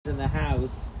in the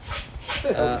house,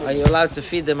 are you allowed to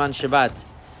feed them on Shabbat?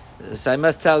 So I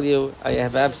must tell you, I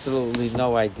have absolutely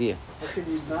no idea. How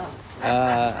can you not?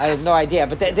 I have no idea,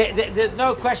 but there's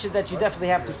no question that you definitely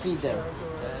have to feed them.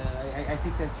 I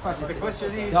think that's question. The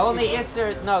question is,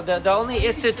 The only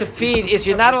issue to feed is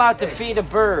you're not allowed to feed a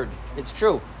bird. It's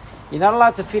true. You're not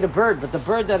allowed to feed a bird, but the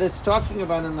bird that it's talking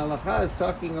about in the halakha is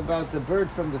talking about the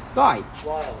bird from the sky.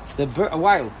 Wild.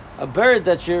 Wild. A bird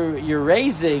that you're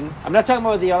raising. I'm not talking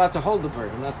about whether you're allowed to hold the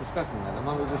bird. I'm not discussing that. I'm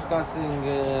only discussing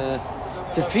to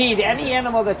feed any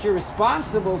animal that you're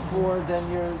responsible for. Then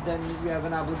you have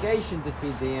an obligation to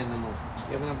feed the animal.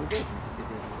 You have an obligation to feed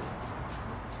the animal.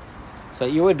 So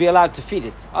you would be allowed to feed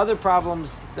it. Other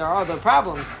problems. There are other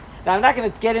problems. Now I'm not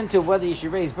going to get into whether you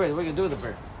should raise birds. What are you going to do with the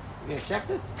bird? You're going to shecht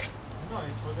it? no,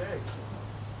 it's for the eggs.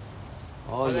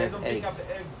 Oh, But yeah, I don't pick up eggs.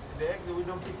 the eggs. The eggs we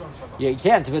don't pick on Shabbat. You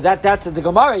can't, but that's the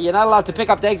Gemara. You're not allowed to pick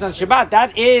up the eggs on Shabbat.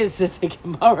 That is the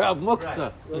Gemara of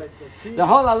Muktzah. Right. The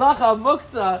whole halacha of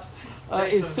Muktzah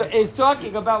is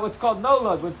talking about what's called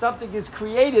nolod. When something is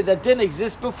created that didn't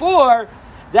exist before,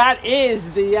 that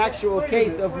is the actual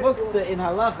case of Muktzah in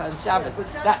halacha and Shabbos.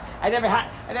 That I never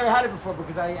had it before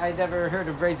because I never heard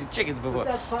of raising chickens before.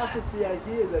 But that pockets the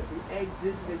idea that the egg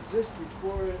didn't exist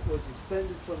before it was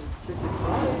expended from the chicken's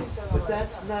body. But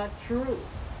that's not true.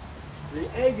 The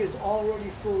egg is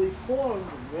already fully formed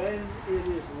when it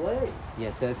is laid.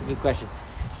 Yes, that's a good question.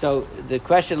 So the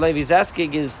question Levi's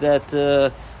asking is that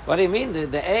what do you mean?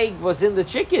 The egg was in the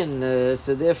chicken,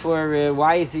 so therefore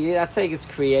why is he not saying it's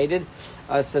created?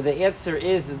 So the answer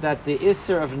is that the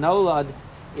Isser of Nolad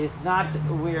is not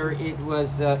where it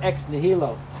was ex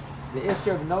nihilo. The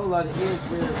Isser of Nolad is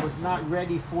where it was not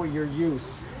ready for your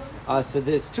use. So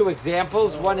there's two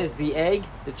examples. One is the egg,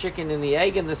 the chicken and the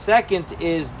egg, and the second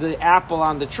is the apple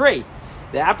on the tree.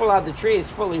 The apple on the tree is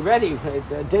fully ready.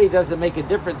 A day doesn't make a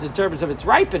difference in terms of its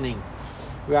ripening,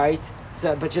 right?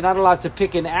 So, but you're not allowed to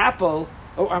pick an apple.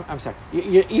 Oh, I'm sorry.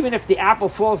 Even if the apple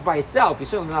falls by itself, you're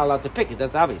certainly not allowed to pick it.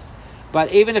 That's obvious.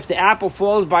 But even if the apple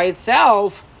falls by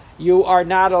itself, you are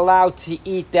not allowed to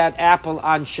eat that apple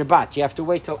on Shabbat. You have to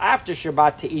wait till after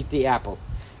Shabbat to eat the apple.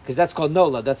 Because that's called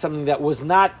nola. That's something that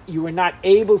you were not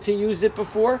able to use it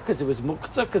before because it was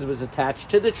muktzah, because it was attached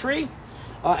to the tree.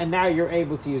 And now you're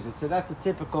able to use it. So that's a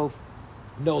typical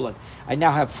nola. I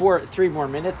now have 3 more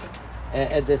minutes.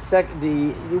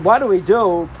 What do we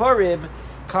do? Purim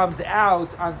comes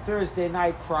out on Thursday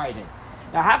night, Friday.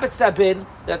 Now, happens to have been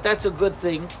that's a good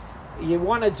thing. You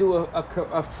want to do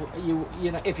you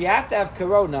know, if you have to have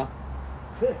Corona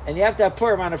and you have to have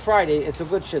Purim on a Friday, it's a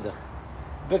good shidduch.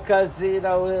 Because,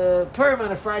 Purim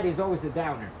on a Friday is always a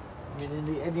downer. I mean,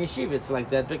 in the yeshiva, it's like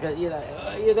that. Because,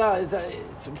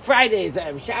 it's Fridays,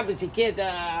 Shabbos, you can't...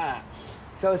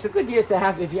 So it's a good year to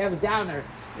have, if you have a downer,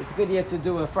 it's a good year to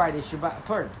do a Friday Shabbat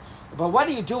Purim. But what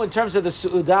do you do in terms of the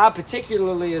Su'udah,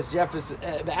 particularly as Jeff is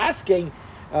asking,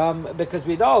 because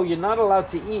we know you're not allowed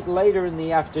to eat later in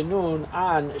the afternoon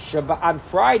on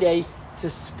Friday to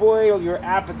spoil your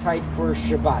appetite for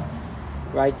Shabbat.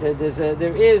 Right,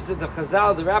 there is the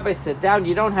Chazal, the rabbi said down,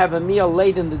 you don't have a meal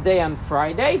late in the day on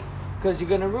Friday because you're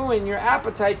going to ruin your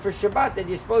appetite for Shabbat, and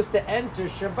you're supposed to enter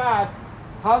Shabbat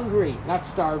hungry, not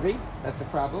starving. That's a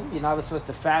problem. You're not supposed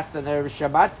to fast on Erev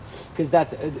Shabbat because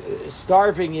that's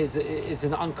starving is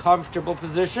an uncomfortable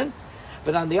position.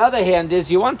 But on the other hand,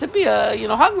 you want to be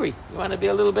hungry. You want to be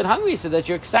a little bit hungry so that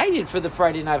you're excited for the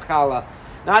Friday night challah,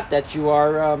 not that you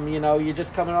are you're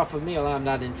just coming off a meal and I'm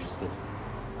not interested.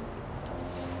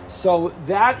 So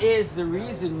that is the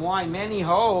reason why many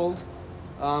hold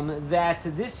that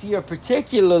this year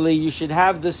particularly you should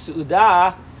have the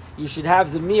Su'udah, you should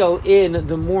have the meal in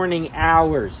the morning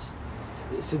hours.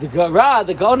 So the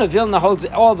Gaon of Vilna holds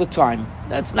it all the time.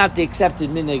 That's not the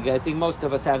accepted minhag. I think most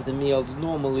of us have the meal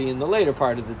normally in the later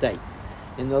part of the day,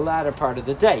 in the latter part of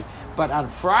the day. But on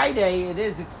Friday, it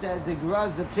is accepted. The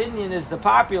Gaon's opinion is the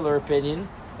popular opinion,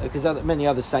 because many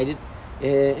others cite it,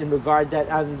 in regard that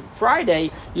on Friday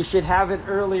you should have it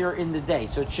earlier in the day,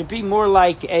 so it should be more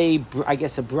like a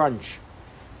brunch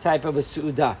type of a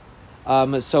su'udah.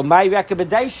 So my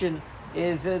recommendation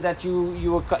is that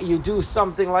you do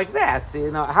something like that.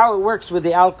 How it works with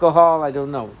the alcohol, I don't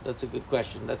know. That's a good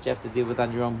question that you have to deal with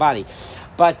on your own body.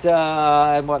 But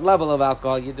and what level of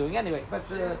alcohol you're doing anyway? But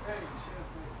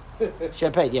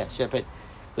champagne, champagne,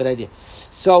 good idea.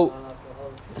 So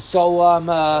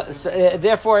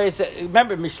therefore,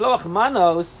 remember, Mishloach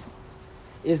Manos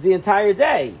is the entire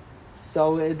day.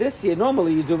 So this year,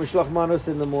 normally you do Mishloach Manos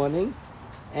in the morning,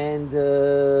 and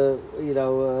the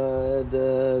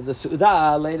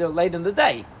Su'udah late in the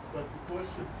day. But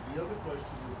the other question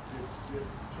that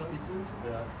ties into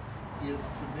that is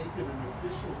to make it an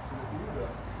official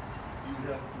Seudah, you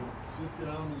have to sit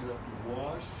down, you have to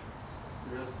wash.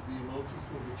 There has to be a motzi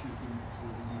so that you can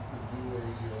do a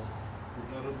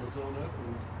Megara Mazon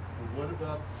afterwards. And what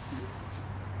about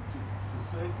to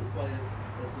sanctify it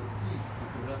as a feast?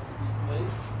 Does it have to be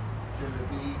flesh? Can it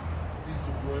be a piece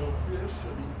of broiled fish?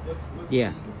 I mean, what's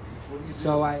Yeah. what do you do?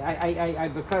 So I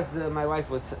because my wife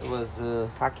was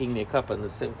hacking me a cup on the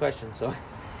same question. So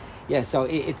yeah, so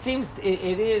it seems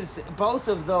it is both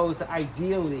of those.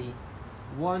 Ideally,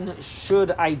 one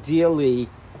should ideally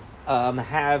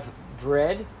have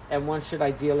bread, and one should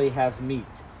ideally have meat.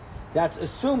 That's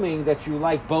assuming that you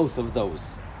like both of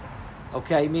those.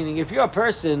 Okay, meaning if you're a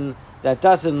person that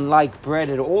doesn't like bread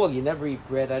at all, you never eat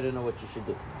bread, I don't know what you should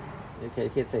do. Okay, you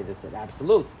can't say that's an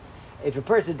absolute. If a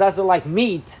person doesn't like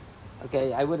meat,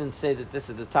 okay, I wouldn't say that this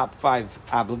is the top 5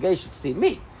 obligations to eat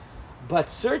meat. But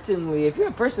certainly, if you're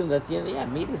a person that,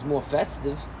 meat is more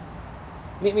festive.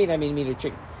 Meat or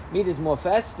chicken. Meat is more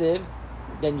festive,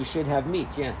 then you should have meat,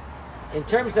 yeah. In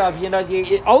terms of,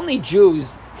 only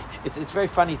Jews, it's a very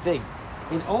funny thing.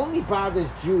 It only bothers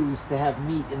Jews to have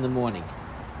meat in the morning.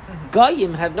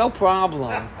 Goyim have no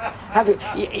problem having.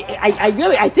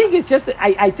 I think it's just.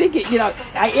 I think it.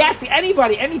 I ask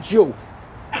anybody, any Jew, you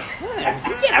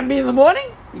can't have meat in the morning.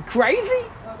 You crazy?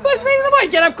 What's meat in the morning?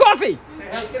 You can't have coffee. They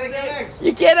have steak and eggs.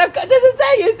 You can't have. This is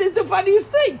saying it's the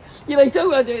funniest thing. You talk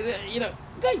about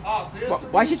okay.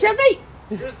 Why should you have meat?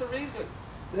 Here's the reason.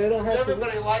 They don't Because have to.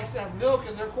 everybody likes to have milk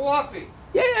in their coffee.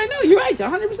 Yeah, I know, you're right,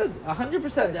 100%.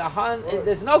 100%.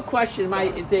 There's no question,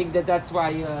 my thing, that's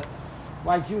why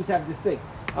Jews have this thing.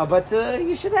 But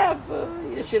you should have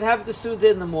the Suda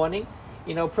in the morning.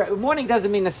 Morning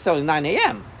doesn't mean necessarily 9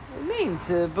 a.m. It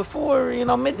means before,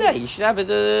 midday. You should have it,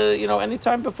 any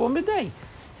time before midday.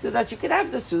 So that you could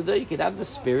have the Suda, you could have the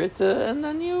spirit, and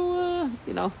then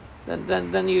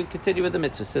then you continue with the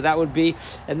mitzvah. So that would be,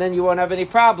 and then you won't have any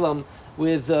problem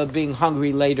with being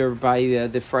hungry later by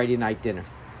the Friday night dinner.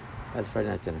 By the Friday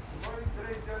night dinner. Morning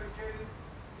today dedicated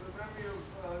to the memory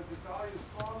of Gedaliah's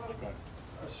father,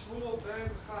 Shmuel ben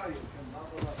Chaim,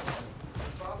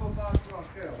 Baba Bat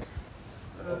Rachel.